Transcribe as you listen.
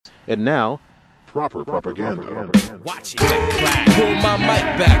And now, Proper propaganda. Watch it. Pull my mic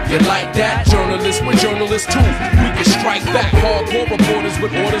back. You like that? Journalists with journalists too. We can strike back. Hardcore reporters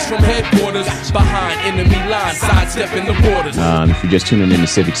with orders from headquarters. Behind enemy lines, sidestepping the borders. If you're just tuning in to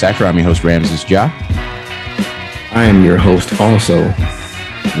Civic Cypher, I'm your host, Ramses Ja. I am your host also.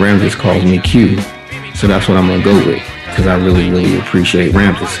 Ramses calls me Q. So that's what I'm going to go with. Because I really appreciate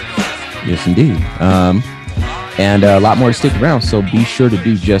Ramses. Yes, indeed. And a lot more to stick around, so be sure to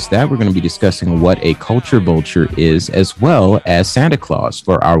do just that. We're going to be discussing what a culture vulture is, as well as Santa Claus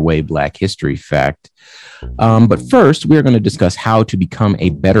for our Way Black History fact. But first, we're going to discuss how to become a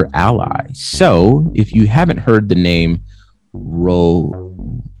better ally. So if you haven't heard the name Rogel,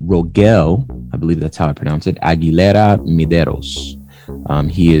 I believe that's how I pronounce it, Aguilera Mederos.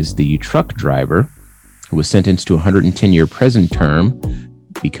 He is the truck driver who was sentenced to a 110-year prison term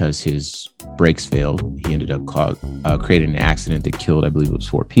because his brakes failed. He ended up creating an accident that killed, I believe it was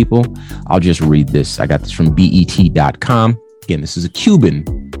 4 people. I'll just read this. I got this from BET.com. Again, this is a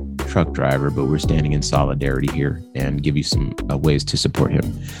Cuban truck driver, but we're standing in solidarity here and give you some ways to support him.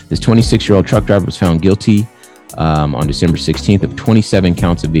 This 26-year-old truck driver was found guilty on December 16th of 27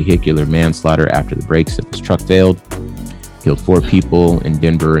 counts of vehicular manslaughter after the brakes of his truck failed. Killed 4 people in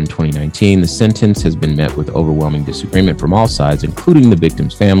Denver in 2019. The sentence has been met with overwhelming disagreement from all sides, including the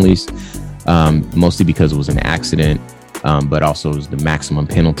victims' families, mostly because it was an accident, but also it was the maximum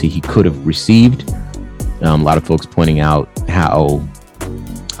penalty he could have received. A lot of folks pointing out how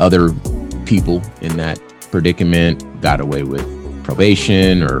other people in that predicament got away with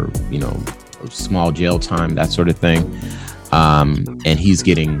probation or, small jail time, that sort of thing. And he's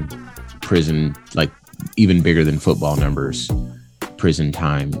getting prison, like, even bigger than football numbers, prison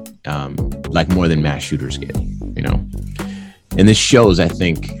time, like more than mass shooters get, And this shows, I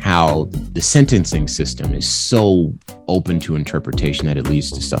think, how the sentencing system is so open to interpretation that it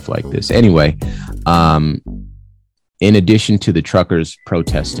leads to stuff like this. Anyway, in addition to the truckers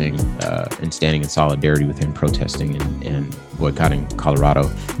protesting and standing in solidarity with him, protesting and boycotting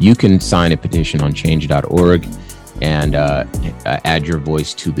Colorado, you can sign a petition on change.org and add your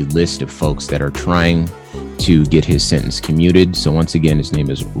voice to the list of folks that are trying to get his sentence commuted. So once again, his name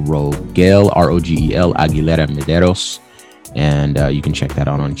is Rogel, Rogel Aguilera Mederos, and you can check that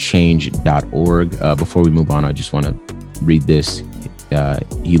out on change.org. Before we move on, I just want to read this.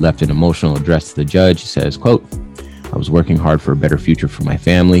 He left an emotional address to the judge. He says, quote, "I was working hard for a better future for my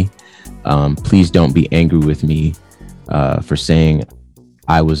family. Please don't be angry with me for saying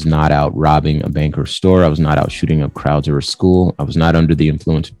I was not out robbing a bank or store. I was not out shooting up crowds or a school. I was not under the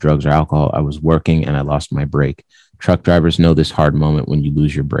influence of drugs or alcohol. I was working and I lost my brake. Truck drivers know this hard moment when you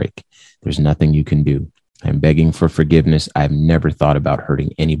lose your brake. There's nothing you can do. I'm begging for forgiveness. I've never thought about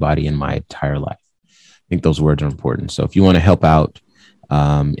hurting anybody in my entire life." I think those words are important. So if you want to help out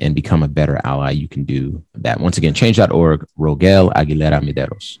and become a better ally, you can do that. Once again, change.org, Rogel Aguilera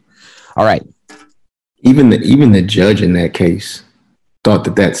Mederos. All right. Even the judge in that case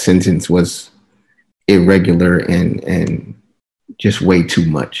thought that sentence was irregular and just way too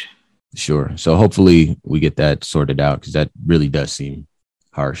much. Sure. So hopefully we get that sorted out, because that really does seem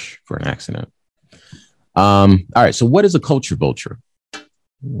harsh for an accident. All right. So what is a culture vulture?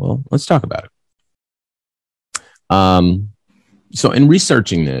 Well, let's talk about it. So in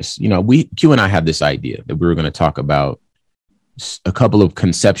researching this, Q and I had this idea that we were going to talk about a couple of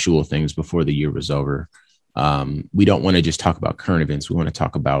conceptual things before the year was over. We don't want to just talk about current events. We want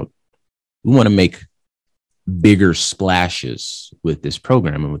to make bigger splashes with this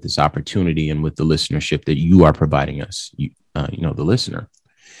program and with this opportunity and with the listenership that you are providing us, the listener.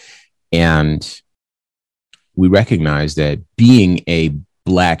 And we recognize that being a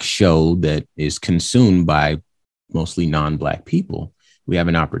Black show that is consumed by mostly non-Black people, we have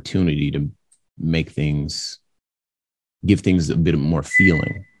an opportunity to give things a bit more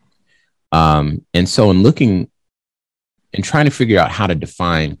feeling. And so in looking and trying to figure out how to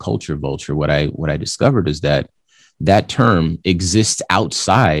define culture vulture, what I discovered is that term exists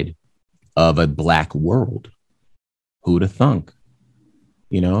outside of a Black world. Who'da thunk?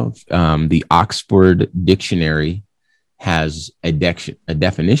 The Oxford Dictionary has a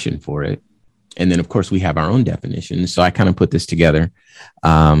definition for it. And then, of course, we have our own definition. So I kind of put this together.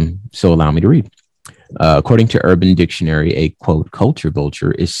 So allow me to read. According to Urban Dictionary, a, quote, culture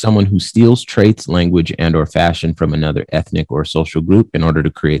vulture is someone who steals traits, language, and or fashion from another ethnic or social group in order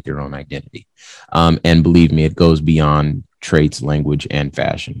to create their own identity. And believe me, it goes beyond traits, language, and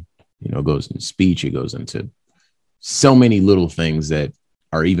fashion. It goes into speech. It goes into so many little things that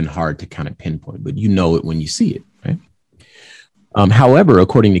are even hard to kind of pinpoint, but you know it when you see it, right? However,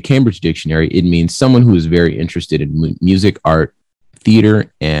 according to Cambridge Dictionary, it means someone who is very interested in music, art,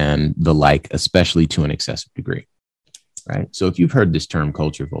 theater and the like, especially to an excessive degree, right? So if you've heard this term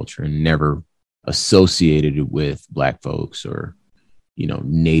culture vulture and never associated it with Black folks or, you know,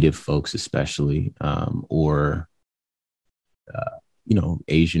 Native folks, especially, or, you know,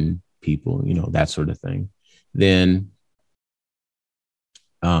 Asian people, you know, that sort of thing, then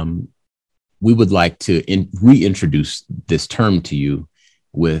we would like to reintroduce this term to you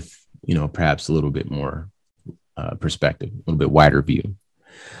with, you know, perhaps a little bit more perspective, a little bit wider view.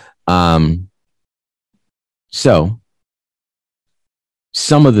 So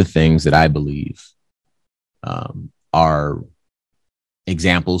some of the things that I believe are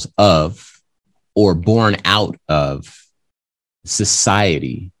examples of or born out of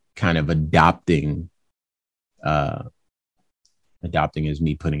society kind of adopting is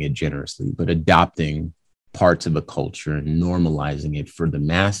me putting it generously, but adopting parts of a culture and normalizing it for the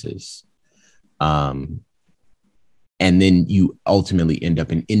masses. And then you ultimately end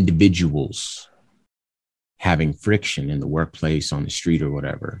up in individuals having friction in the workplace, on the street or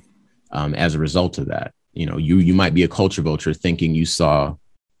whatever. As a result of that, you know, you might be a culture vulture thinking you saw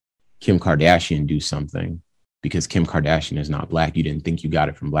Kim Kardashian do something because Kim Kardashian is not Black. You didn't think you got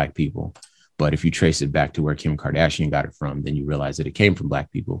it from Black people. But if you trace it back to where Kim Kardashian got it from, then you realize that it came from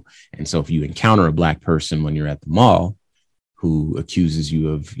Black people. And so if you encounter a Black person when you're at the mall who accuses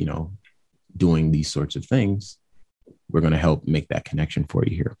you of, you know, doing these sorts of things, we're going to help make that connection for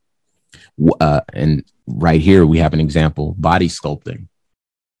you here. And right here, we have an example, body sculpting,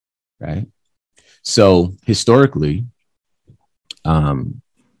 right? So historically,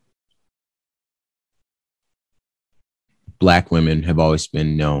 Black women have always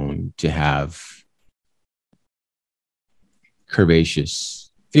been known to have curvaceous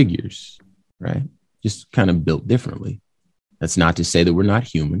figures, right? Just kind of built differently. That's not to say that we're not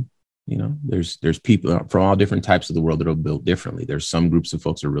human. You know, there's people from all different types of the world that are built differently. There's some groups of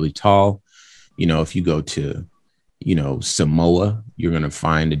folks that are really tall. You know, if you go to, you know, Samoa, you're going to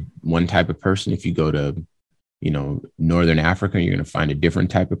find one type of person. If you go to, you know, Northern Africa, you're going to find a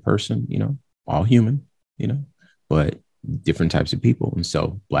different type of person, you know, all human, you know, but different types of people. And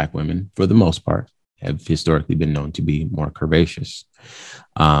so Black women, for the most part, have historically been known to be more curvaceous.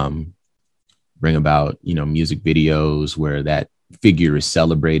 Bring about, you know, music videos where that figure is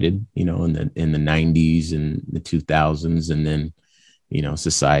celebrated, you know, in the 90s and the 2000s. And then, you know,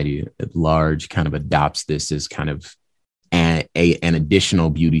 society at large kind of adopts this as kind of an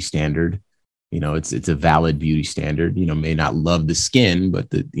additional beauty standard. You know, it's a valid beauty standard, you know, may not love the skin, but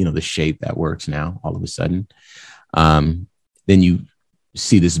the, you know, the shape that works now all of a sudden. Then you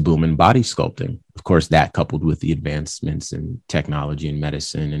see this boom in body sculpting. Of course, that coupled with the advancements in technology and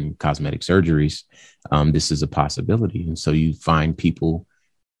medicine and cosmetic surgeries, this is a possibility. And so you find people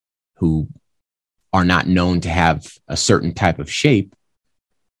who are not known to have a certain type of shape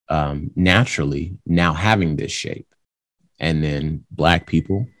naturally now having this shape. And then Black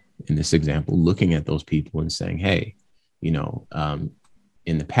people in this example, looking at those people and saying, hey, you know,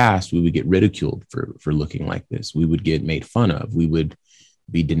 in the past, we would get ridiculed for looking like this. We would get made fun of. We would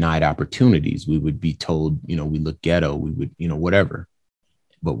be denied opportunities. We would be told, you know, we look ghetto. We would, you know, whatever.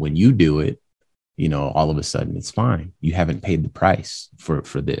 But when you do it, you know, all of a sudden it's fine. You haven't paid the price for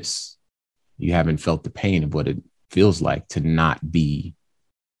this. You haven't felt the pain of what it feels like to not be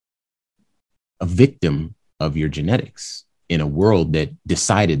a victim of your genetics in a world that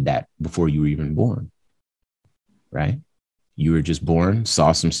decided that before you were even born, right? You were just born,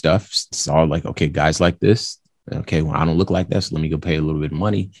 saw some stuff, saw like, okay, guys like this. Okay, well, I don't look like that, so let me go pay a little bit of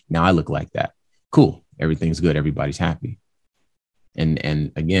money. Now I look like that. Cool. Everything's good. Everybody's happy.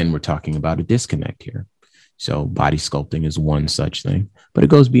 And again, we're talking about a disconnect here. So body sculpting is one such thing, but it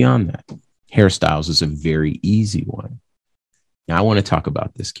goes beyond that. Hairstyles is a very easy one. Now I want to talk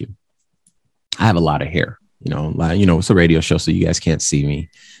about this, Q. I have a lot of hair. You know, it's a radio show, so you guys can't see me,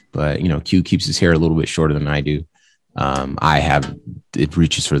 but you know, Q keeps his hair a little bit shorter than I do. It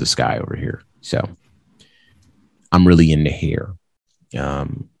reaches for the sky over here. So I'm really into hair,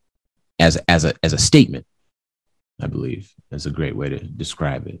 as a statement, I believe is a great way to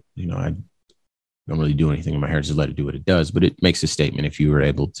describe it. You know, I don't really do anything in my hair, just let it do what it does, but it makes a statement if you were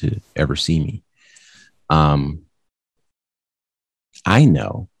able to ever see me. I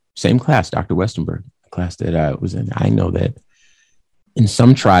know, same class, Dr. Westenberg, class that I was in. I know that in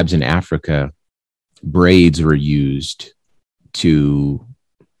some tribes in Africa, braids were used to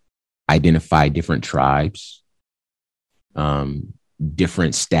identify different tribes,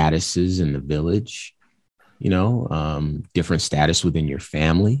 different statuses in the village, you know, different status within your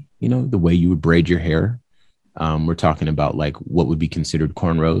family, you know, the way you would braid your hair. We're talking about like what would be considered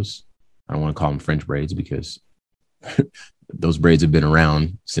cornrows. I don't want to call them French braids because those braids have been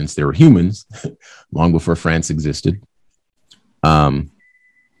around since there were humans, long before France existed. But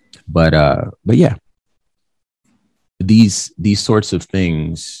yeah, these sorts of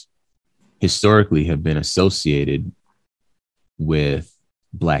things historically have been associated with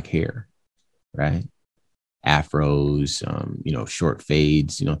Black hair, right? Afros, short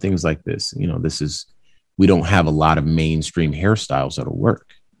fades, things like this. We don't have a lot of mainstream hairstyles that'll work.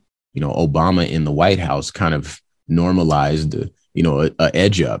 Obama in the White House kind of normalized, a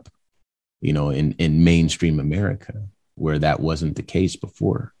edge up, in mainstream America, where that wasn't the case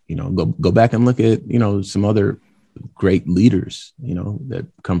before. Go back and look at, some other great leaders, that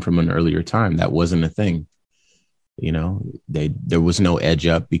come from an earlier time. That wasn't a thing. There was no edge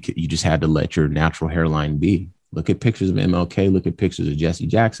up, because you just had to let your natural hairline be. Look at pictures of MLK. Look at pictures of Jesse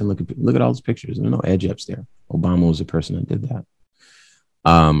Jackson. Look at all those pictures. There's no edge ups there. Obama was the person that did that.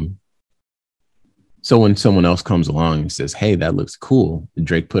 So when someone else comes along and says, "Hey, that looks cool,"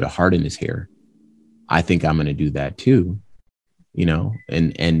 Drake put a heart in his hair, I think I'm going to do that too.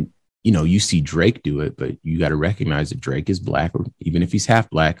 And you see Drake do it, but you got to recognize that Drake is Black, or even if he's half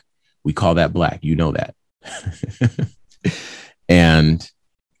Black, we call that Black. That. and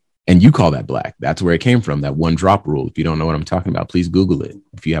you call that Black. That's where it came from, that one drop rule. If you don't know what I'm talking about, please Google it.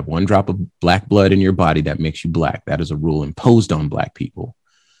 If you have one drop of Black blood in your body, that makes you Black. That is a rule imposed on Black people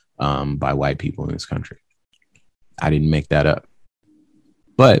by white people in this country. I didn't make that up.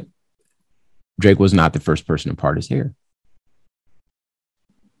 But Drake was not the first person to part his hair.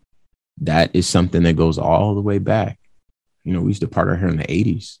 That is something that goes all the way back. We used to part our hair in the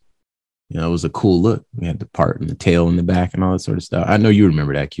 80s. It was a cool look. We had the part and the tail in the back and all that sort of stuff. I know you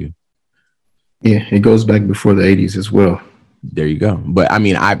remember that, Q. Yeah, it goes back before the 80s as well. There you go. But I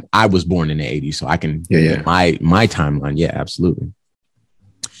mean, I was born in the 80s, so I can, my timeline. Yeah, absolutely.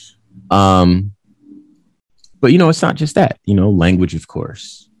 But, it's not just that, language, of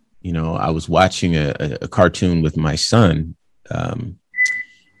course. I was watching a cartoon with my son,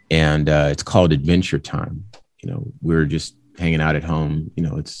 and it's called Adventure Time. We're just hanging out at home.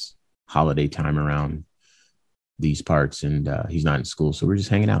 It's holiday time around these parts, and he's not in school, so we're just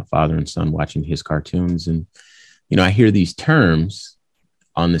hanging out, father and son, watching his cartoons. And I hear these terms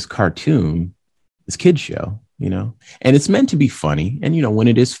on this cartoon, this kid show, and it's meant to be funny. And when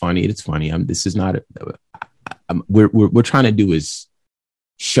it is funny, it's funny. This is not we're trying to do is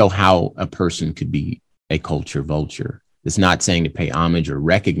show how a person could be a culture vulture. It's not saying to pay homage or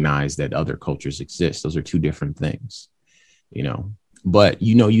recognize that other cultures exist. Those are two different things, But,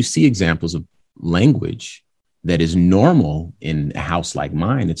 you see examples of language that is normal in a house like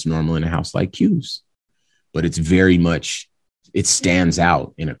mine. It's normal in a house like Q's, but it's very much, it stands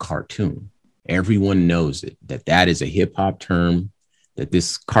out in a cartoon. Everyone knows it, that is a hip hop term, that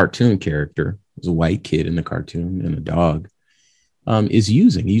this cartoon character is a white kid in the cartoon and a dog is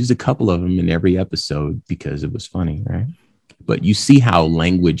using. He used a couple of them in every episode because it was funny, right? But you see how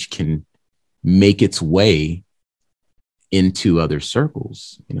language can make its way into other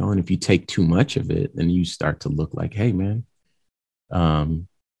circles, and if you take too much of it, then you start to look like, hey, man,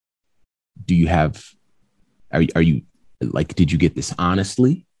 do you have, are you like, did you get this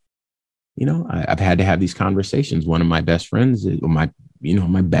honestly? I've had to have these conversations. One of my best friends,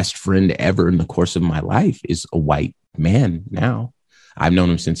 my best friend ever in the course of my life, is a white man now. I've known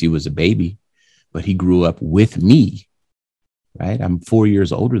him since he was a baby, but he grew up with me. Right. I'm 4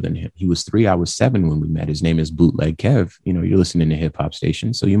 years older than him. He was 3. I was 7 when we met. His name is Bootleg Kev. You're listening to hip hop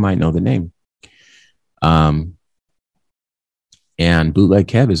station, so you might know the name. And Bootleg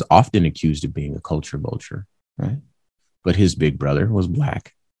Kev is often accused of being a culture vulture. Right. But his big brother was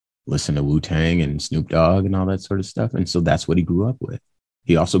Black, listened to Wu-Tang and Snoop Dogg and all that sort of stuff. And so that's what he grew up with.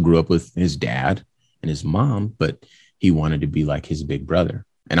 He also grew up with his dad and his mom, but he wanted to be like his big brother.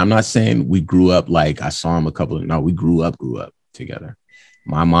 And I'm not saying we grew up like I saw him we grew up together.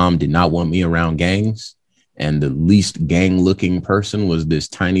 My mom did not want me around gangs, and the least gang looking person was this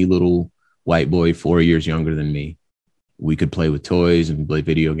tiny little white boy 4 years younger than me. We could play with toys and play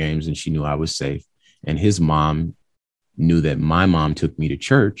video games, and she knew I was safe. And his mom knew that my mom took me to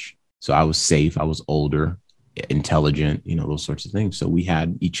church, so I was safe. I was older, intelligent, those sorts of things. So we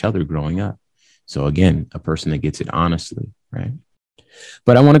had each other growing up. So again, a person that gets it honestly, right?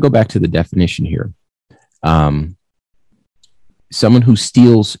 But I want to go back to the definition here. Someone who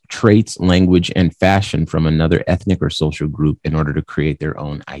steals traits, language, and fashion from another ethnic or social group in order to create their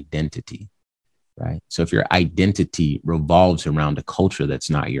own identity, right? So if your identity revolves around a culture that's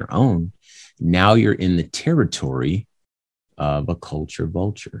not your own, now you're in the territory of a culture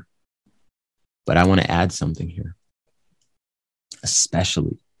vulture. But I want to add something here,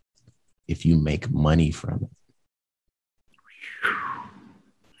 especially if you make money from it.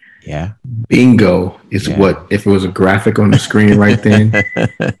 Yeah. Bingo is what, if it was a graphic on the screen right then,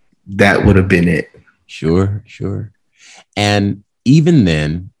 that would have been it. Sure. And even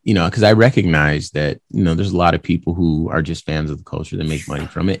then, because I recognize that, there's a lot of people who are just fans of the culture that make money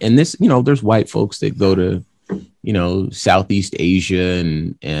from it. And this, there's white folks that go to, Southeast Asia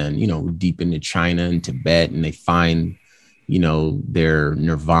and, deep into China and Tibet, and they find, their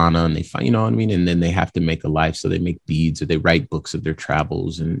nirvana, and they find, and then they have to make a life. So they make beads, or they write books of their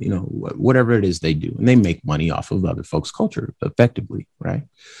travels, and, whatever it is they do, and they make money off of other folks' culture effectively. Right.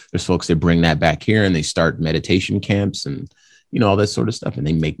 There's folks that bring that back here and they start meditation camps and, all that sort of stuff, and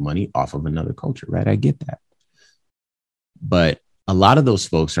they make money off of another culture. Right. I get that. But a lot of those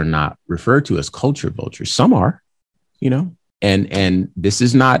folks are not referred to as culture vultures. Some are, and this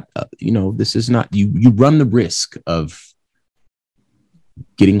is not, you run the risk of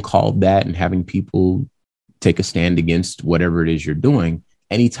getting called that and having people take a stand against whatever it is you're doing.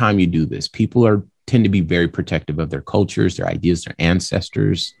 Anytime you do this, people tend to be very protective of their cultures, their ideas, their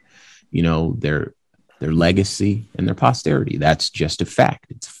ancestors, their legacy and their posterity. That's just a fact.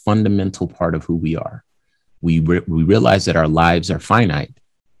 It's a fundamental part of who we are. We realize that our lives are finite,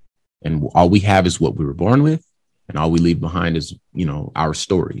 and all we have is what we were born with, and all we leave behind is, our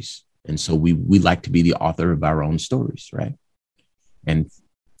stories. And so we like to be the author of our own stories, right? And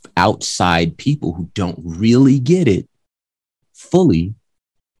outside people who don't really get it fully,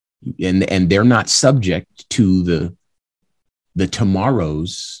 and they're not subject to the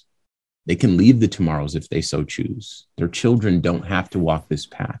tomorrows. They can leave the tomorrows if they so choose. Their children don't have to walk this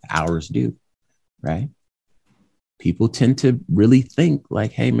path. Ours do, right? People tend to really think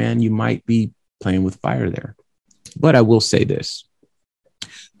like, hey, man, you might be playing with fire there. But I will say this.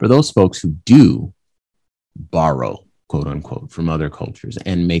 For those folks who do borrow, quote unquote, from other cultures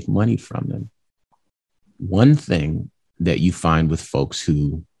and make money from them, one thing that you find with folks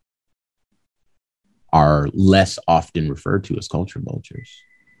who are less often referred to as culture vultures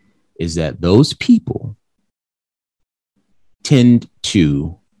is that those people tend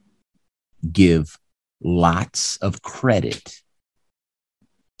to give lots of credit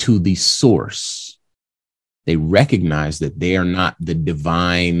to the source. They recognize that they are not the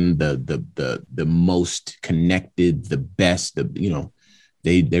divine, the most connected, the best,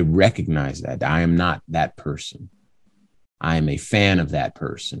 they recognize that I am not that person. I am a fan of that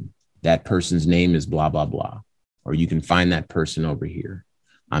person. That person's name is blah, blah, blah. Or you can find that person over here.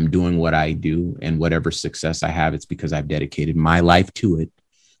 I'm doing what I do, and whatever success I have, it's because I've dedicated my life to it,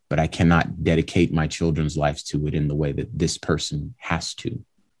 but I cannot dedicate my children's lives to it in the way that this person has to.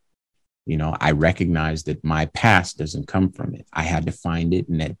 I recognize that my past doesn't come from it. I had to find it.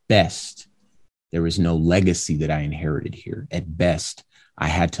 And at best, there is no legacy that I inherited here. At best, I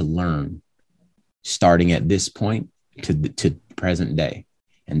had to learn starting at this point to present day.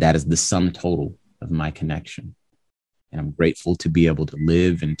 And that is the sum total of my connection. And I'm grateful to be able to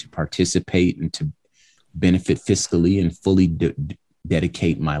live and to participate and to benefit fiscally and fully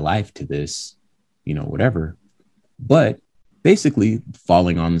dedicate my life to this, whatever. But basically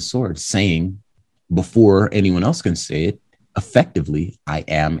falling on the sword, saying before anyone else can say it, effectively, I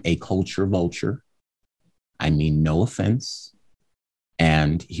am a culture vulture. I mean, no offense.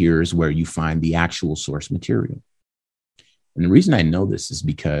 And here's where you find the actual source material. And the reason I know this is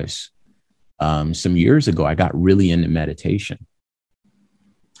because some years ago, I got really into meditation.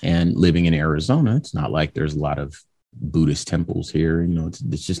 And living in Arizona, it's not like there's a lot of Buddhist temples here.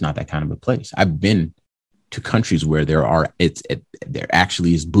 It's just not that kind of a place. I've been to countries where there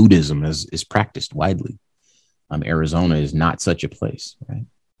actually is Buddhism is practiced widely. Arizona is not such a place, right?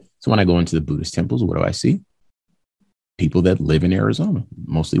 So when I go into the Buddhist temples, what do I see? People that live in Arizona,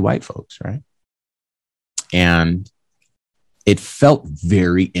 mostly white folks, right? And it felt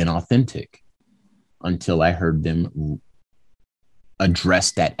very inauthentic until I heard them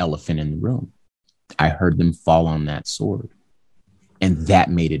address that elephant in the room. I heard them fall on that sword, and that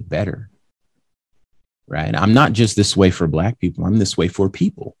made it better. Right? I'm not just this way for Black people. I'm this way for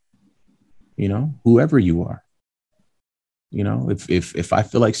people, whoever you are. If I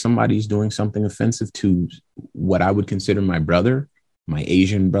feel like somebody's doing something offensive to what I would consider my brother, my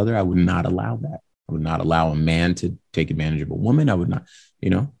Asian brother, I would not allow that. I would not allow a man to take advantage of a woman. I would not,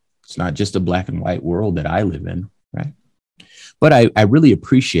 it's not just a black and white world that I live in. Right. But I really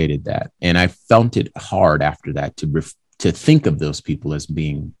appreciated that. And I felt it hard after that to think of those people as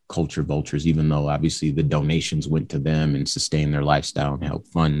being culture vultures, even though obviously the donations went to them and sustain their lifestyle and help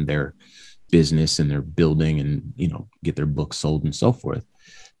fund their business and their building and, get their books sold and so forth.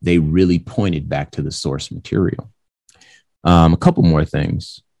 They really pointed back to the source material. A couple more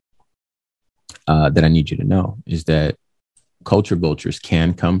things that I need you to know is that culture vultures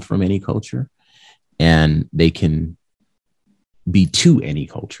can come from any culture, and they can be to any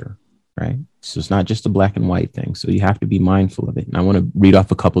culture, right? So it's not just a black and white thing. So you have to be mindful of it. And I want to read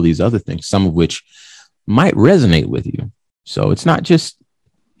off a couple of these other things, some of which might resonate with you. So it's not just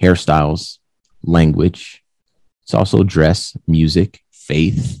hairstyles, language. It's also dress, music,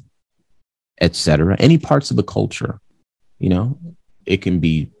 faith, etc. Any parts of the culture, you know, it can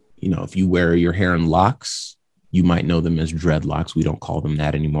be, you know, if you wear your hair in locks, you might know them as dreadlocks. We don't call them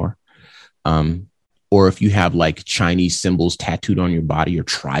that anymore. Or if you have like Chinese symbols tattooed on your body or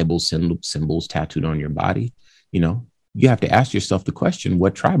tribal symbols tattooed on your body, you know, you have to ask yourself the question,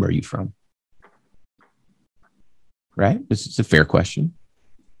 what tribe are you from? Right? It's a fair question.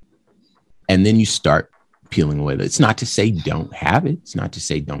 And then you start peeling away. It's not to say don't have it. It's not to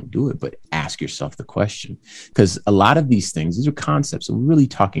say don't do it, but ask yourself the question. Because a lot of these things, these are concepts. So we're really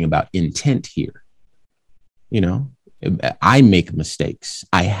talking about intent here. You know, I make mistakes.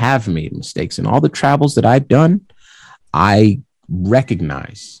 I have made mistakes. In all the travels that I've done, I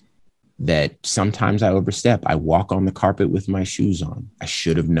recognize that sometimes I overstep. I walk on the carpet with my shoes on. I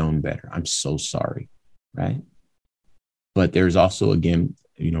should have known better. I'm so sorry. Right. But there's also, again,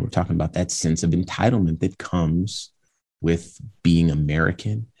 you know, we're talking about that sense of entitlement that comes with being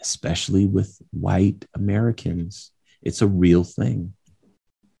American, especially with white Americans. It's a real thing.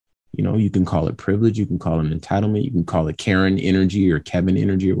 You know, you can call it privilege. You can call it entitlement. You can call it Karen energy or Kevin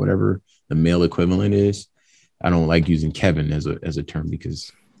energy or whatever the male equivalent is. I don't like using Kevin as a term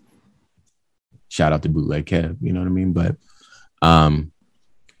because shout out to Bootleg Kev, you know what I mean? But, and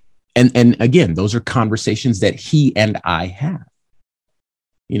again, those are conversations that he and I have.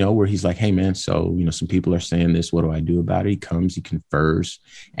 You know, where he's like, hey, man, so, you know, some people are saying this. What do I do about it? He comes, he confers.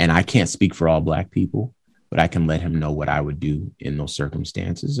 And I can't speak for all Black people, but I can let him know what I would do in those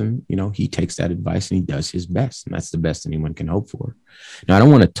circumstances. And, you know, he takes that advice and he does his best. And that's the best anyone can hope for. Now, I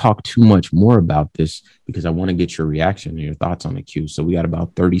don't want to talk too much more about this because I want to get your reaction and your thoughts on the Q. So we got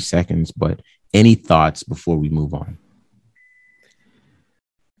about 30 seconds, but any thoughts before we move on?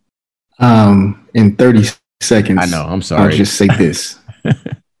 In 30 seconds, I know, I'm sorry. I'll just say this.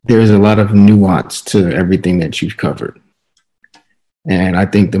 There's a lot of nuance to everything that you've covered. And I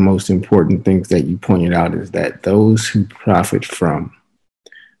think the most important things that you pointed out is that those who profit from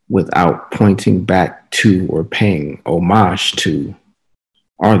without pointing back to or paying homage to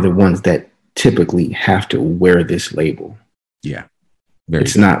are the ones that typically have to wear this label. Yeah.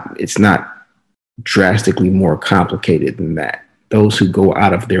 It's not drastically more complicated than that. Those who go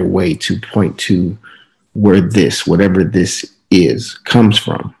out of their way to point to where this, whatever this is, comes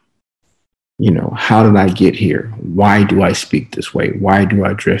from. You know, how did I get here? Why do I speak this way? Why do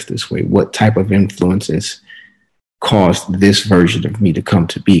I dress this way? What type of influences caused this version of me to come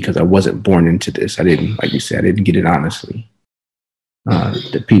to be? Because I wasn't born into this. I didn't, like you said, I didn't get it honestly.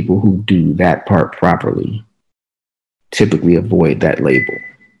 The people who do that part properly typically avoid that label.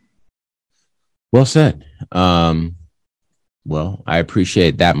 Well said. Well, I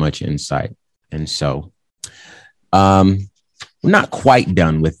appreciate that much insight. And so, we're not quite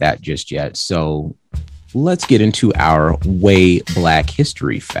done with that just yet. So let's get into our Way Black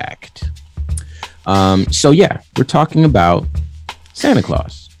History fact. So yeah, we're talking about Santa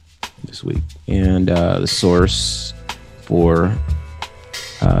Claus this week. And the source for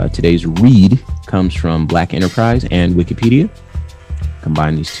today's read comes from Black Enterprise and Wikipedia.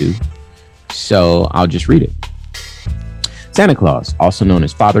 Combine these two. So I'll just read it. Santa Claus, also known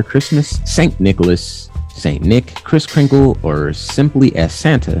as Father Christmas, Saint Nicholas, Saint Nick, Kris Kringle, or simply as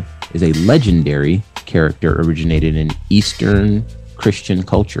Santa, is a legendary character originated in Eastern Christian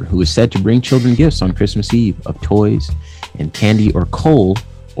culture who is said to bring children gifts on Christmas Eve of toys and candy or coal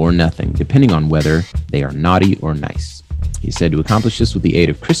or nothing, depending on whether they are naughty or nice. He's said to accomplish this with the aid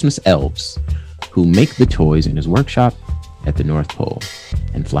of Christmas elves who make the toys in his workshop at the North Pole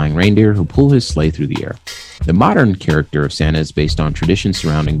and flying reindeer who pull his sleigh through the air. The modern character of Santa is based on tradition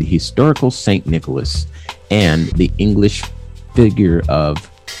surrounding the historical Saint Nicholas and the English figure of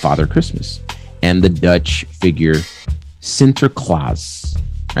Father Christmas and the Dutch figure Sinterklaas,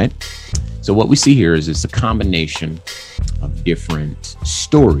 right? So what we see here is it's a combination of different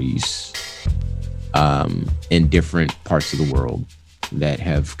stories in different parts of the world that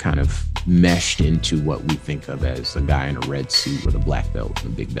have kind of meshed into what we think of as a guy in a red suit with a black belt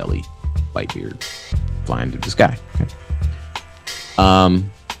and a big belly, white beard, flying through the sky. Okay.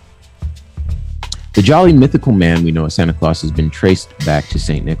 The jolly mythical man we know as Santa Claus has been traced back to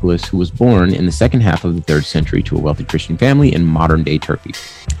St. Nicholas, who was born in the second half of the 3rd century to a wealthy Christian family in modern-day Turkey.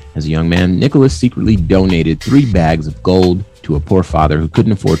 As a young man, Nicholas secretly donated 3 bags of gold to a poor father who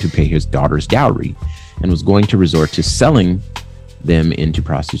couldn't afford to pay his daughter's dowry. and was going to resort to selling them into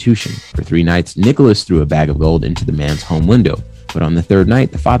prostitution. For 3 nights, Nicholas threw a bag of gold into the man's home window. But on the 3rd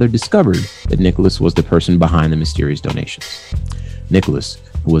night, the father discovered that Nicholas was the person behind the mysterious donations. Nicholas,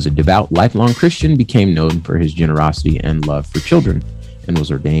 who was a devout, lifelong Christian, became known for his generosity and love for children and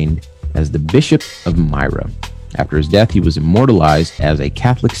was ordained as the Bishop of Myra. After his death, he was immortalized as a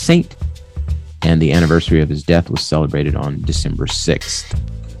Catholic saint, and the anniversary of his death was celebrated on December 6th.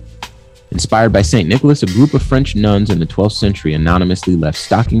 Inspired by St. Nicholas, a group of French nuns in the 12th century anonymously left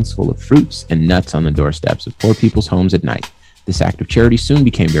stockings full of fruits and nuts on the doorsteps of poor people's homes at night. This act of charity soon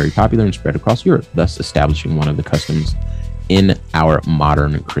became very popular and spread across Europe, thus establishing one of the customs in our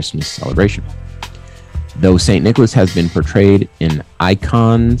modern Christmas celebration. Though St. Nicholas has been portrayed in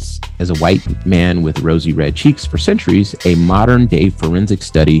icons as a white man with rosy red cheeks for centuries, a modern-day forensic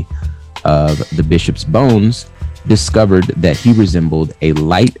study of the bishop's bones discovered that he resembled a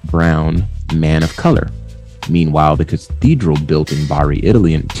light brown man of color. Meanwhile, the cathedral built in Bari,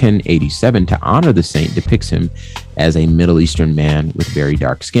 Italy in 1087 to honor the saint depicts him as a Middle Eastern man with very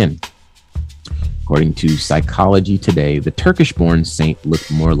dark skin. According to Psychology Today, the Turkish-born saint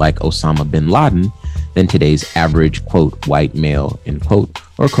looked more like Osama bin Laden than today's average, quote, white male, end quote,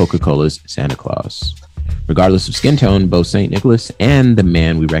 or Coca-Cola's Santa Claus. Regardless of skin tone, both St. Nicholas and the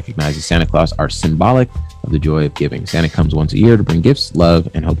man we recognize as Santa Claus are symbolic of the joy of giving. Santa comes once a year to bring gifts, love,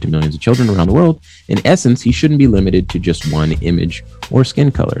 and hope to millions of children around the world. In essence, he shouldn't be limited to just one image or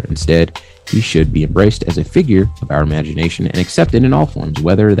skin color. Instead, he should be embraced as a figure of our imagination and accepted in all forms,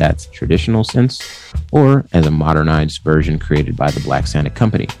 whether that's traditional sense or as a modernized version created by the Black Santa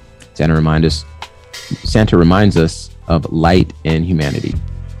Company. Santa reminds us of light and humanity.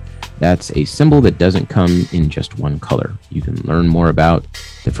 That's a symbol that doesn't come in just one color. You can learn more about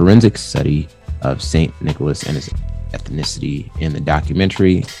the forensic study of St. Nicholas and his ethnicity in the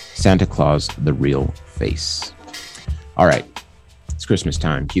documentary Santa Claus, The Real Face. All right, it's Christmas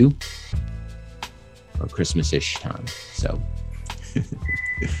time, Q, or Christmas-ish time. So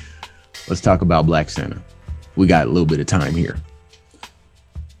let's talk about Black Santa. We got a little bit of time here.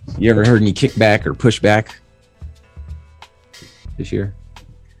 You ever heard any kickback or pushback this year?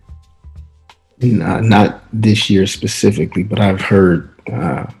 Not this year specifically, but I've heard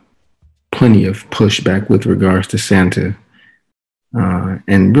plenty of pushback with regards to Santa,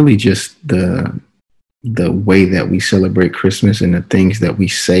 and really just the way that we celebrate Christmas and the things that we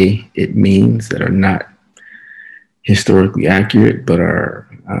say it means that are not historically accurate, but are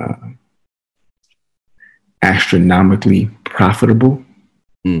astronomically profitable.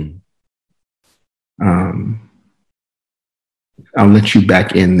 I'll let you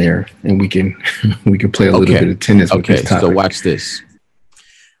back in there, and we can play a little bit of tennis with this topic. So watch this.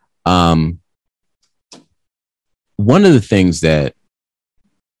 One of the things that,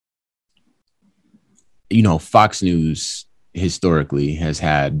 Fox News historically has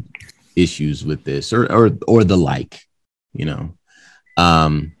had issues with this, or the like,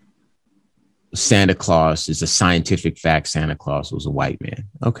 Santa Claus is a scientific fact. Santa Claus was a white man.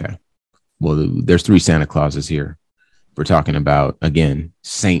 Okay. Well, there's 3 Santa Clauses here. We're talking about, again,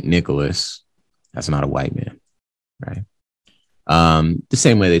 St. Nicholas. That's not a white man, right? The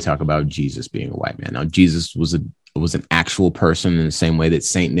same way they talk about Jesus being a white man. Now, Jesus was an actual person in the same way that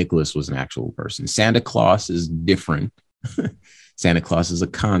St. Nicholas was an actual person. Santa Claus is different. Santa Claus is a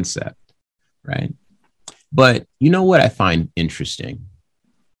concept, right? But you know what I find interesting?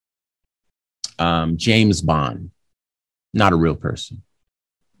 James Bond, not a real person.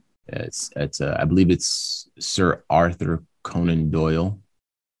 I believe it's Sir Arthur Conan Doyle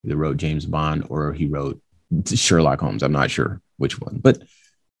who wrote James Bond, or he wrote Sherlock Holmes. I'm not sure which one, but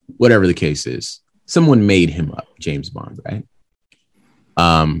whatever the case is, someone made him up, James Bond, right?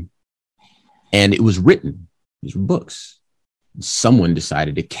 And it was written. These were books. Someone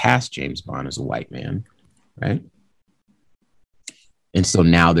decided to cast James Bond as a white man, right? And so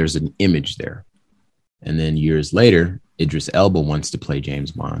now there's an image there. And then years later, Idris Elba wants to play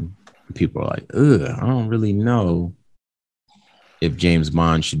James Bond. And people are like, ugh, I don't really know if James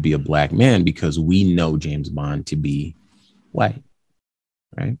Bond should be a black man because we know James Bond to be white,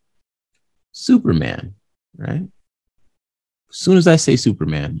 right? Superman, right? As soon as I say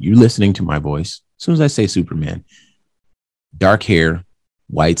Superman, you're listening to my voice. As soon as I say Superman, dark hair,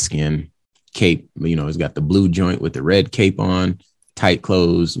 white skin, cape, he's got the blue joint with the red cape on, tight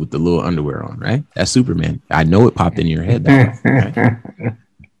clothes with the little underwear on, right? That's Superman. I know it popped in your head. Right?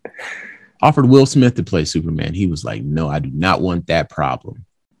 Offered Will Smith to play Superman. He was like, no, I do not want that problem.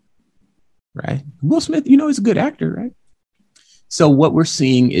 Right? Will Smith, he's a good actor, right? So what we're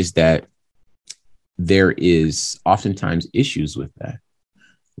seeing is that there is oftentimes issues with that.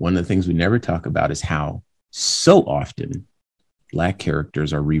 one of the things we never talk about is how so often Black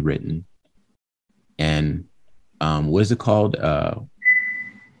characters are rewritten. And what is it called?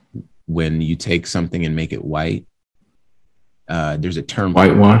 When you take something and make it white, there's a term.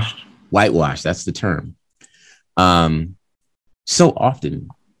 Whitewashed. Whitewash, that's the term. So often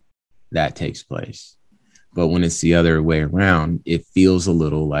that takes place. But when it's the other way around, it feels a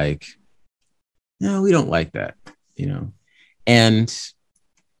little like, no, we don't like that, you know? And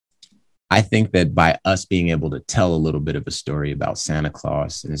I think that by us being able to tell a little bit of a story about Santa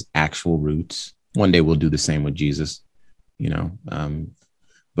Claus and his actual roots, one day we'll do the same with Jesus, you know?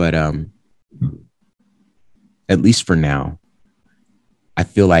 But at least for now, I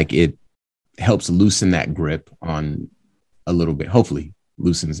feel like it helps loosen that grip on a little bit, hopefully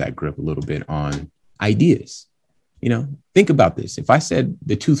loosens that grip a little bit on ideas. You know, think about this. If I said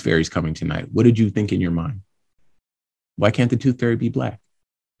the Tooth Fairy's coming tonight, what did you think in your mind? Why can't the Tooth Fairy be Black?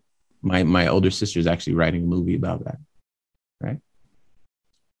 My older sister's actually writing a movie about that, right?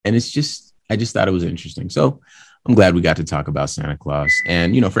 And it's just, I just thought it was interesting. So I'm glad we got to talk about Santa Claus.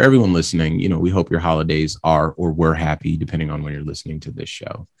 And, you know, for everyone listening, you know, we hope your holidays are or were happy, depending on when you're listening to this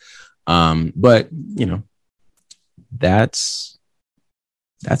show. But, you know, that's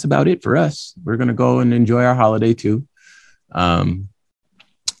about it for us. We're going to go and enjoy our holiday too. You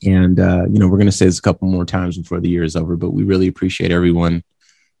know, we're going to say this a couple more times before the year is over, but we really appreciate everyone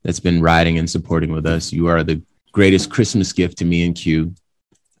that's been riding and supporting with us. You are the greatest Christmas gift to me and Q.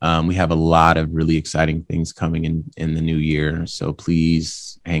 We have a lot of really exciting things coming in the new year. So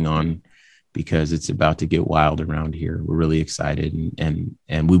please hang on, because it's about to get wild around here. We're really excited,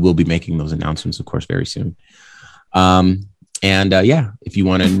 and we will be making those announcements, of course, very soon. Yeah, if you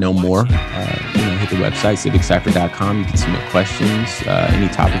want to know more, you know, hit the website, civiccypher.com. You can submit questions, any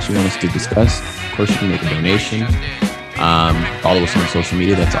topics you want us to discuss. Of course, you can make a donation. Follow us on social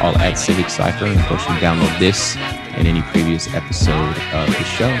media. That's all at Civic Cypher. And of course, you can download this and any previous episode of the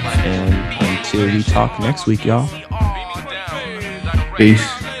show. And until we talk next week, y'all. Peace.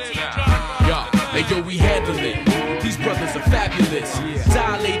 Yo, we handle it. These brothers are fabulous.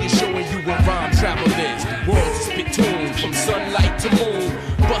 Dilated, showing you what rhyme travel is. Worlds is spittoon from sunlight to moon.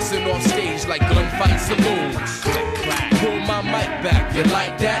 Busting off stage like gunfight saloon. Pull my mic back, you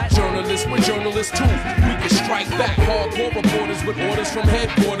like that? Journalists, we're journalists too. We can strike back. Hardcore reporters with orders from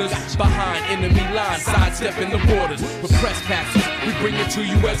headquarters. Behind enemy lines, sidestepping the borders. With press passes, we bring it to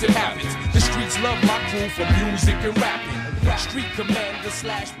you as it happens. The streets love my crew for music and rapping. Street commander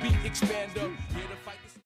 / beat expander. Here to fight the